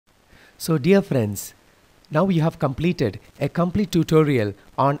So dear friends, now you have completed a complete tutorial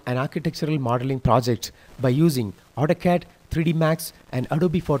on an architectural modeling project by using AutoCAD, 3D Max and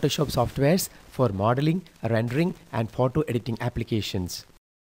Adobe Photoshop softwares for modeling, rendering and photo editing applications.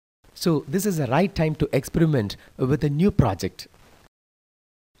 So this is the right time to experiment with a new project.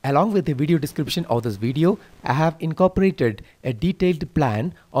 Along with the video description of this video, I have incorporated a detailed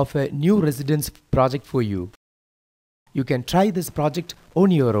plan of a new residence project for you. You can try this project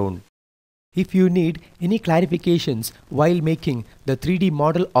on your own. If you need any clarifications while making the 3D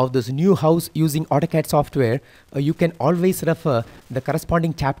model of this new house using AutoCAD software, you can always refer the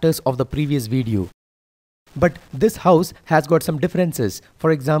corresponding chapters of the previous video. But this house has got some differences.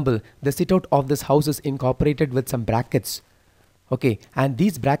 For example, the sit-out of this house is incorporated with some brackets. Okay, and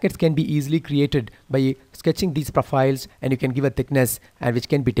these brackets can be easily created by sketching these profiles, and you can give a thickness and which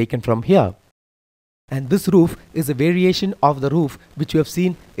can be taken from here. And this roof is a variation of the roof which you have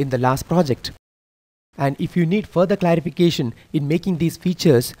seen in the last project. And if you need further clarification in making these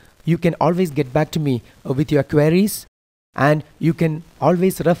features, you can always get back to me with your queries, and you can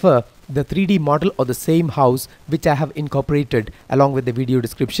always refer the 3D model of the same house which I have incorporated along with the video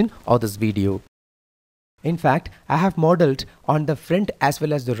description of this video. In fact, I have modeled on the front as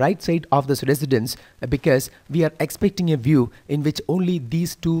well as the right side of this residence because we are expecting a view in which only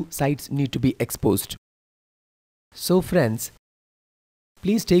these two sides need to be exposed. So friends,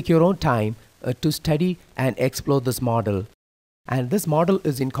 please take your own time to study and explore this model. And this model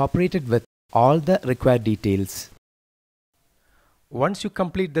is incorporated with all the required details. Once you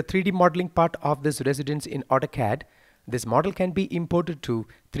complete the 3D modeling part of this residence in AutoCAD, this model can be imported to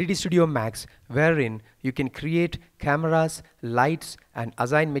 3D Studio Max, wherein you can create cameras, lights and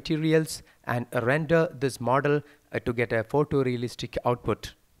assign materials and render this model to get a photorealistic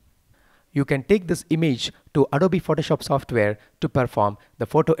output. You can take this image to Adobe Photoshop software to perform the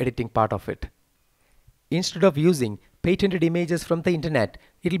photo editing part of it. Instead of using patented images from the internet,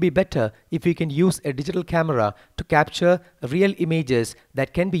 it will be better if you can use a digital camera to capture real images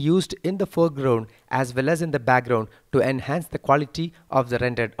that can be used in the foreground as well as in the background to enhance the quality of the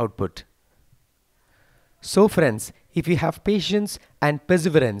rendered output. So friends, if you have patience and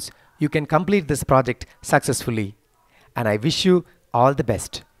perseverance, you can complete this project successfully. And I wish you all the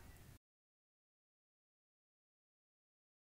best.